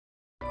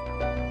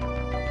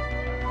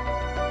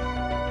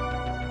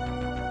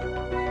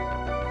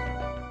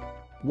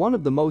One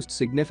of the most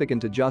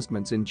significant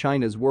adjustments in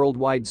China's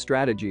worldwide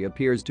strategy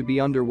appears to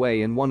be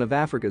underway in one of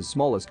Africa's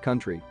smallest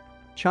country.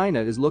 China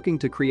is looking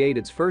to create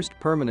its first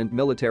permanent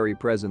military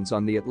presence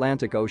on the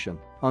Atlantic Ocean,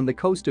 on the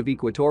coast of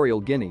Equatorial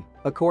Guinea,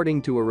 according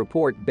to a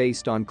report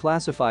based on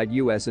classified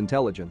U.S.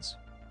 intelligence.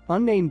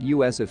 Unnamed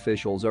U.S.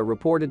 officials are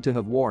reported to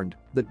have warned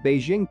that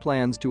Beijing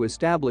plans to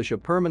establish a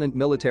permanent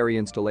military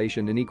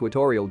installation in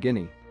Equatorial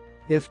Guinea.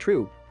 If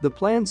true, the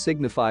plan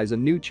signifies a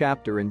new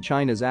chapter in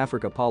China's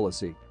Africa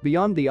policy,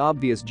 beyond the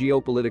obvious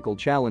geopolitical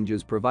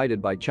challenges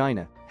provided by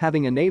China,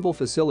 having a naval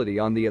facility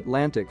on the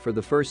Atlantic for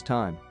the first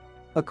time.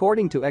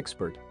 According to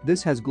expert,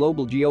 this has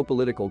global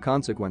geopolitical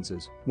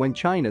consequences when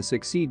China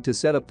succeed to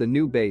set up the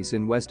new base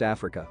in West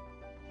Africa.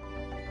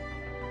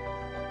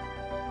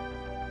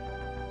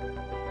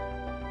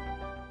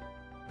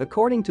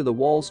 According to the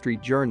Wall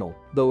Street Journal,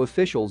 though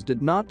officials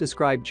did not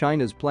describe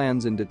China's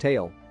plans in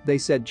detail, they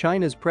said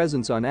China's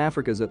presence on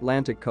Africa's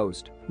Atlantic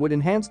coast would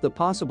enhance the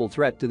possible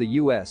threat to the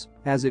US,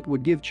 as it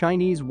would give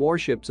Chinese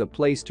warships a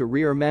place to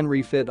rear men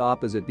refit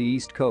opposite the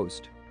East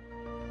Coast.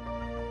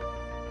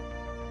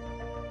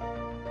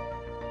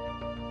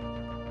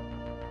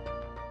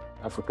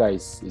 Africa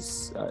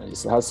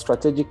has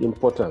strategic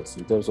importance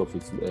in terms of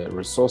its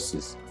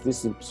resources.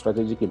 This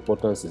strategic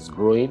importance is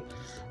growing,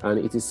 and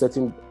it is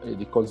setting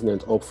the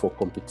continent up for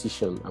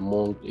competition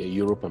among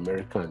Europe,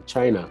 America, and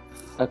China.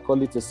 I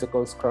call it a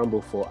second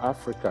scramble for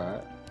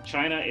Africa.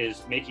 China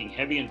is making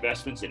heavy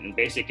investments in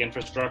basic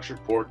infrastructure,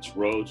 ports,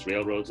 roads,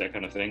 railroads, that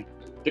kind of thing.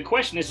 The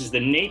question is the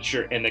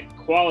nature and the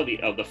quality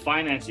of the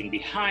financing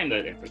behind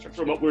that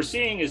infrastructure. What we're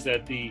seeing is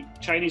that the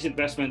Chinese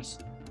investments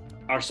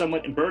are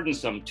somewhat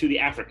burdensome to the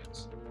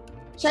Africans.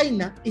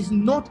 China is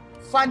not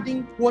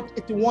funding what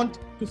it wants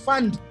to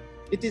fund.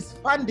 It is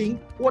funding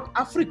what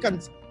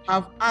Africans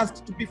have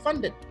asked to be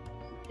funded.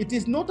 It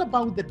is not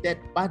about the debt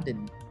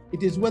burden.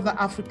 It is whether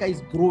Africa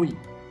is growing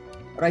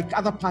like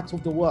other parts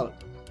of the world.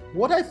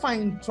 What I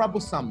find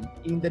troublesome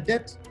in the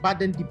debt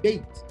burden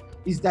debate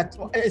is that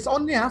it's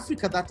only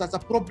Africa that has a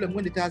problem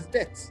when it has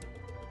debts.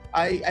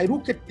 I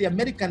look at the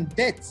American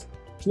debts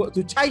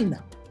to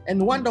China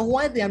and wonder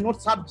why they are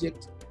not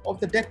subject of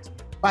the debt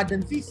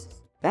burden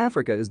thesis.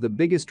 Africa is the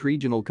biggest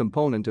regional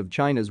component of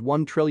China's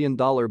 $1 trillion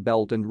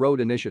Belt and Road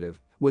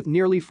Initiative, with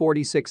nearly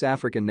 46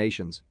 African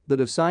nations that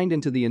have signed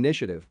into the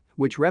initiative,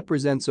 which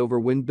represents over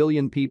 1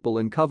 billion people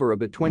and cover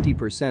about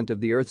 20% of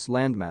the Earth's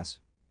landmass.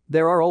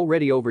 There are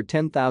already over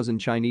 10,000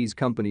 Chinese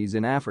companies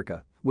in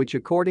Africa, which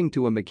according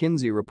to a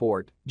McKinsey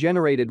report,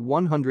 generated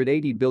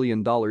 $180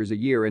 billion a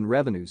year in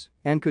revenues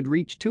and could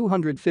reach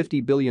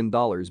 $250 billion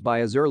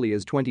by as early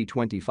as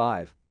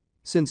 2025.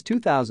 Since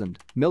 2000,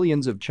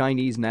 millions of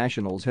Chinese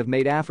nationals have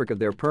made Africa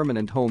their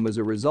permanent home as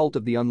a result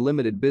of the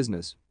unlimited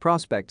business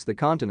prospects the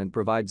continent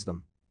provides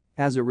them.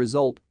 As a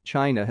result,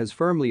 China has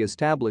firmly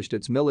established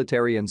its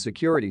military and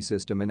security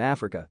system in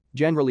Africa,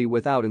 generally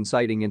without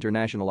inciting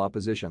international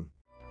opposition.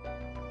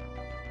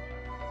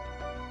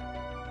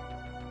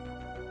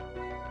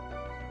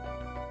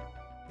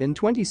 In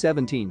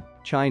 2017,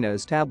 China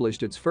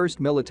established its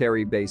first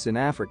military base in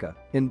Africa,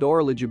 in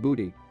Dorala,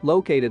 Djibouti,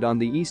 located on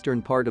the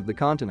eastern part of the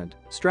continent,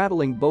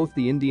 straddling both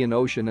the Indian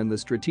Ocean and the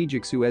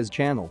strategic Suez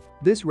Channel.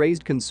 This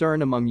raised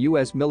concern among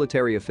U.S.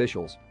 military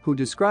officials, who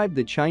described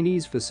the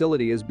Chinese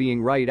facility as being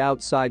right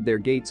outside their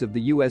gates of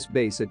the U.S.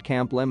 base at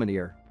Camp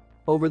Lemonnier.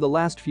 Over the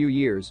last few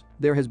years,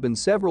 there has been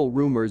several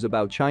rumors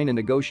about China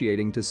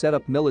negotiating to set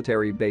up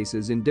military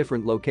bases in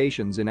different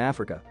locations in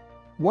Africa.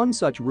 One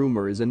such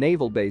rumor is a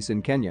naval base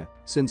in Kenya,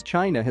 since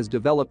China has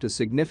developed a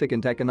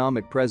significant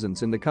economic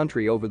presence in the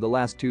country over the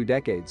last 2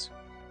 decades.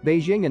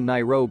 Beijing and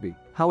Nairobi,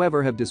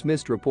 however, have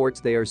dismissed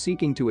reports they are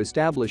seeking to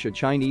establish a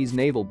Chinese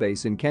naval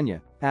base in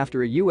Kenya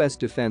after a U.S.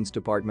 Defense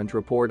Department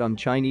report on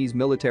Chinese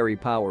military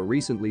power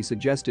recently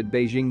suggested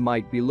Beijing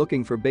might be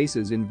looking for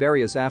bases in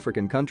various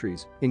African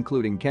countries,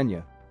 including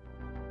Kenya.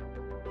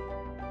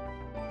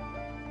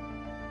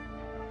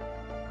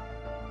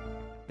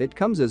 It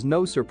comes as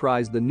no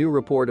surprise the new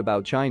report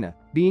about China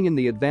being in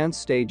the advanced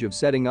stage of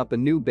setting up a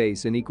new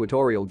base in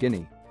Equatorial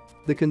Guinea.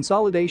 The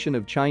consolidation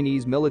of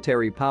Chinese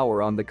military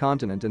power on the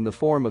continent in the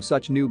form of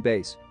such new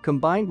base,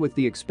 combined with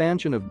the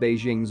expansion of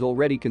Beijing's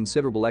already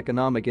considerable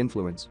economic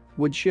influence,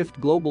 would shift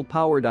global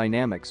power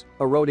dynamics,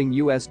 eroding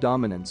U.S.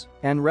 dominance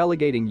and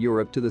relegating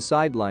Europe to the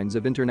sidelines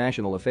of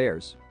international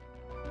affairs.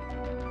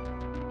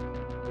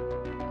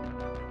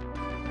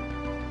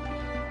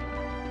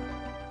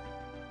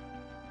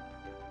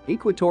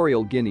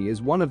 Equatorial Guinea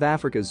is one of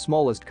Africa's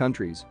smallest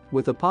countries,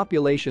 with a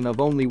population of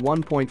only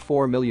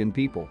 1.4 million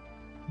people.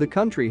 The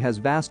country has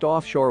vast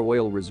offshore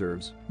oil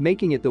reserves,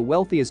 making it the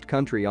wealthiest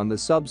country on the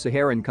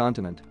sub-Saharan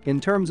continent in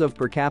terms of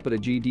per capita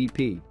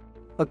GDP.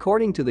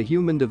 According to the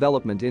Human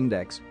Development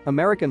Index,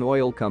 American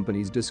oil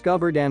companies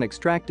discovered and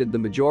extracted the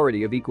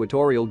majority of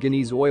Equatorial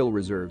Guinea's oil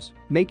reserves,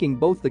 making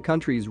both the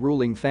country's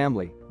ruling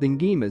family, the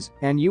Nguemas,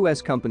 and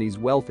U.S. companies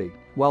wealthy,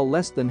 while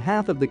less than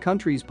half of the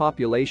country's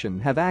population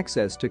have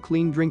access to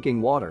clean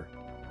drinking water.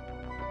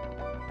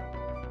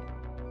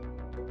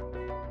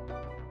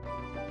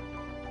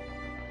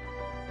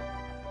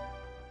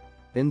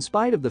 In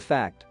spite of the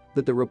fact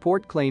that the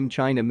report claimed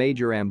China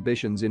major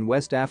ambitions in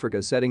West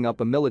Africa setting up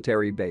a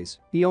military base,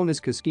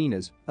 Ioannis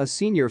Kaskinas, a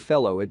senior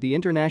fellow at the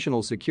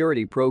International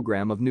Security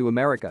Program of New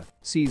America,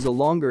 sees a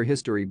longer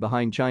history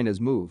behind China's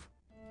move.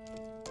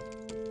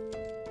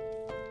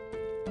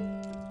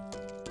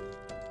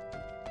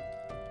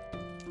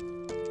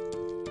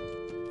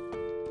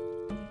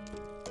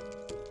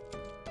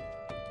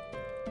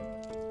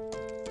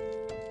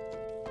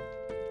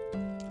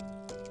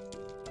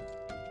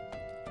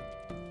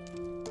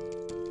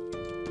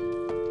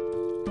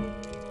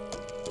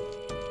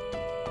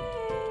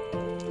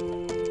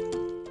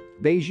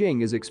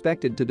 Beijing is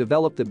expected to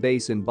develop the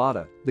base in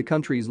Bata, the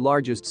country's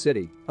largest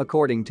city,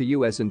 according to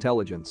U.S.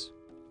 intelligence.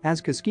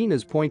 As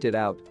Kaskinas pointed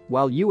out,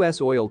 while U.S.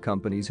 oil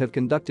companies have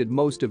conducted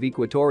most of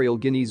Equatorial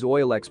Guinea's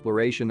oil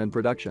exploration and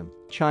production,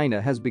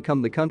 China has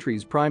become the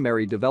country's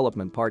primary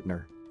development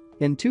partner.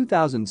 In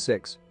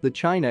 2006, the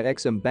China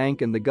Exim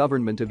Bank and the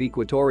government of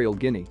Equatorial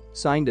Guinea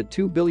signed a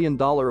 $2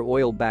 billion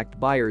oil-backed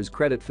buyer's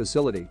credit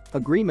facility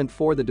agreement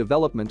for the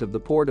development of the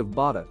port of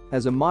Bata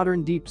as a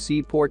modern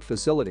deep-sea port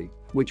facility,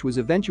 which was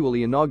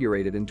eventually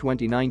inaugurated in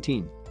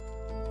 2019.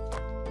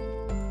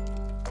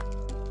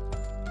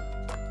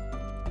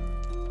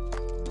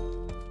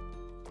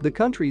 The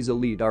country's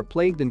elite are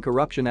plagued in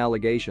corruption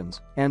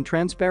allegations, and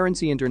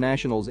Transparency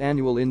International's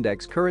annual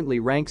index currently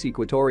ranks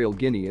Equatorial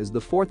Guinea as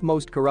the fourth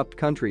most corrupt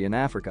country in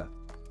Africa.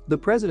 The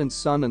president's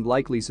son and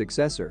likely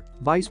successor,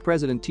 Vice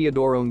President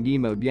Teodoro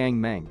Obiang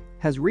Mang,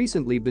 has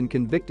recently been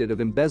convicted of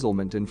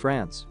embezzlement in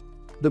France.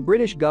 The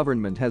British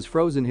government has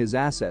frozen his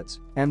assets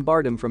and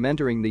barred him from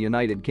entering the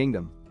United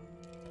Kingdom.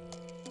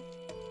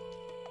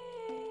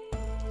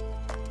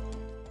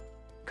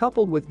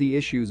 Coupled with the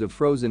issues of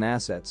frozen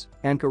assets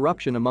and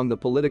corruption among the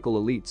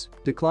political elites,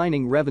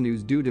 declining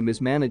revenues due to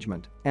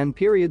mismanagement, and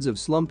periods of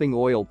slumping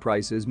oil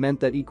prices meant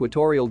that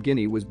Equatorial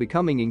Guinea was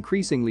becoming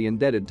increasingly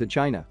indebted to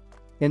China.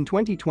 In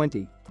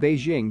 2020,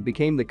 Beijing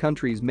became the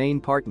country's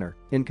main partner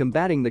in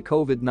combating the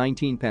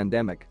COVID-19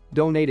 pandemic,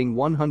 donating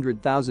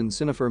 100,000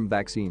 Sinopharm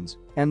vaccines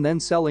and then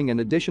selling an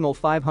additional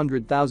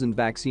 500,000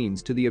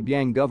 vaccines to the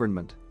Obiang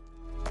government.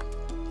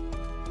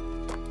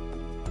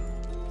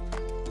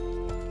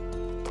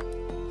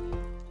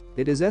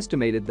 It is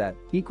estimated that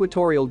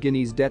Equatorial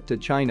Guinea's debt to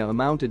China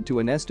amounted to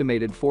an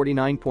estimated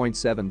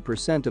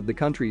 49.7% of the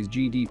country's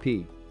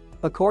GDP.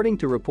 According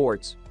to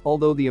reports,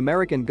 although the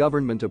American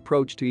government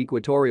approached to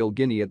Equatorial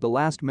Guinea at the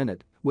last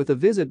minute with a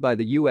visit by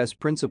the U.S.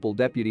 Principal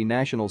Deputy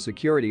National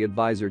Security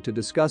Advisor to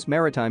discuss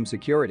maritime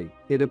security,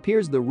 it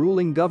appears the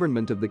ruling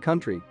government of the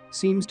country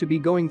seems to be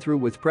going through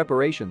with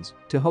preparations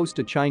to host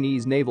a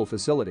Chinese naval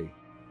facility.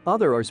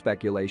 Others are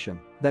speculation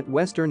that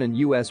Western and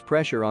U.S.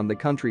 pressure on the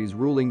country's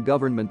ruling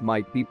government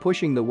might be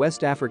pushing the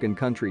West African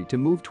country to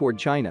move toward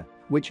China,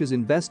 which has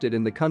invested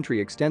in the country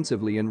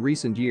extensively in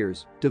recent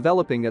years,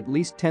 developing at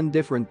least 10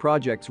 different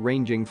projects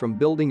ranging from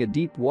building a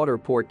deep water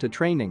port to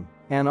training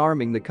and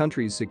arming the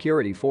country's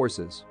security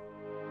forces.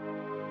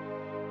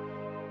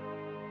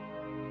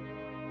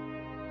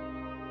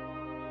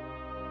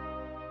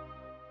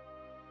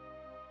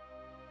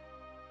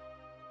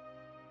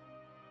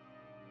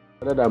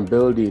 Rather than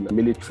building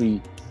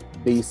military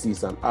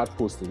bases and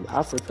outposts in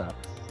Africa,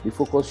 the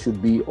focus should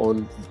be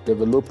on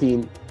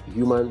developing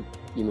human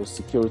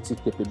security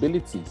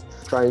capabilities,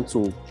 trying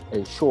to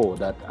ensure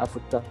that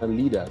African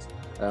leaders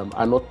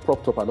are not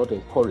propped up, are not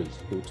encouraged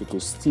to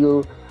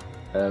steal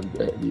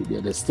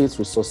the state's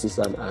resources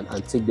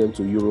and take them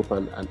to Europe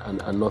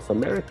and North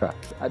America.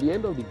 At the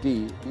end of the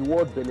day, the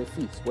world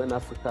benefits when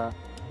Africa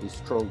is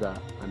stronger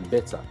and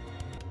better.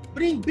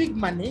 Bring big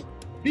money,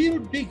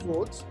 build big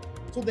roads,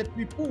 so that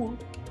we pull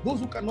those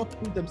who cannot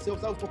pull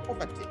themselves out of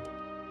poverty.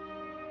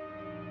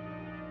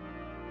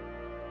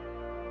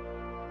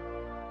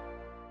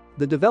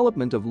 The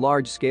development of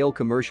large-scale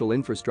commercial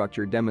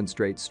infrastructure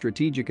demonstrates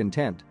strategic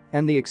intent,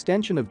 and the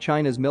extension of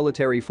China's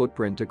military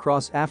footprint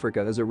across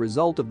Africa as a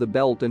result of the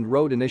Belt and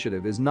Road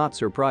Initiative is not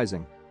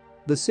surprising.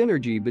 The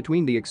synergy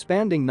between the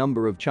expanding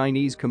number of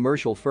Chinese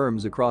commercial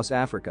firms across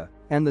Africa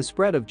and the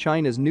spread of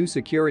China's new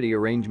security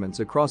arrangements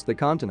across the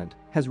continent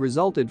has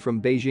resulted from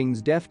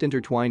Beijing's deft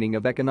intertwining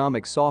of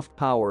economic soft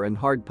power and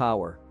hard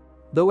power.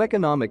 Though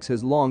economics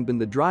has long been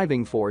the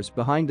driving force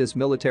behind this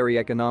military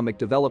economic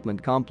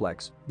development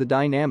complex, the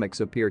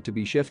dynamics appear to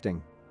be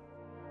shifting.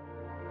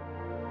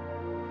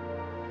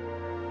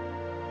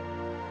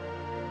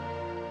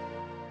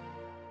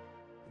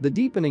 The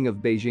deepening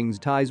of Beijing's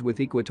ties with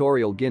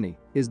Equatorial Guinea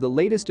is the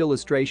latest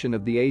illustration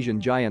of the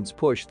Asian giant's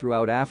push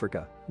throughout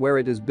Africa, where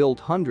it has built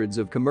hundreds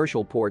of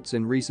commercial ports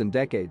in recent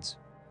decades.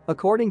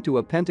 According to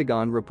a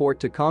Pentagon report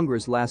to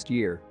Congress last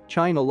year,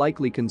 China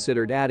likely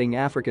considered adding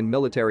African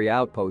military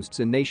outposts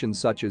in nations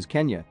such as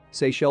Kenya,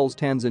 Seychelles,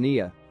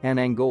 Tanzania, and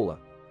Angola.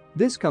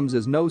 This comes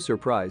as no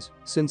surprise,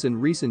 since in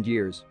recent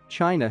years,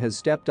 China has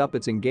stepped up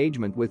its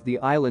engagement with the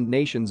island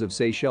nations of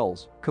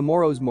Seychelles,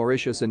 Comoros,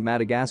 Mauritius and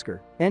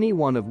Madagascar, any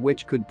one of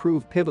which could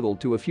prove pivotal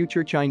to a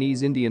future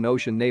Chinese Indian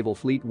Ocean naval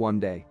fleet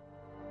one day.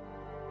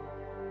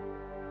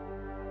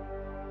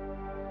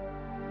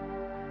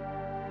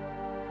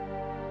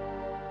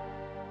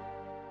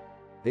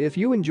 If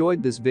you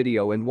enjoyed this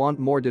video and want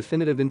more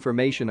definitive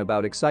information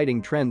about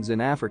exciting trends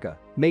in Africa,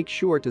 make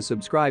sure to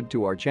subscribe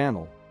to our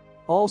channel.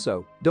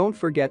 Also, don't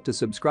forget to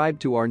subscribe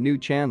to our new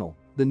channel,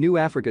 The New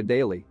Africa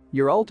Daily,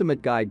 your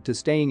ultimate guide to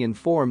staying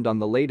informed on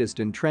the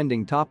latest and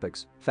trending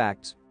topics,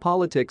 facts,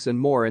 politics and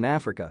more in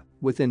Africa,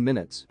 within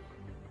minutes.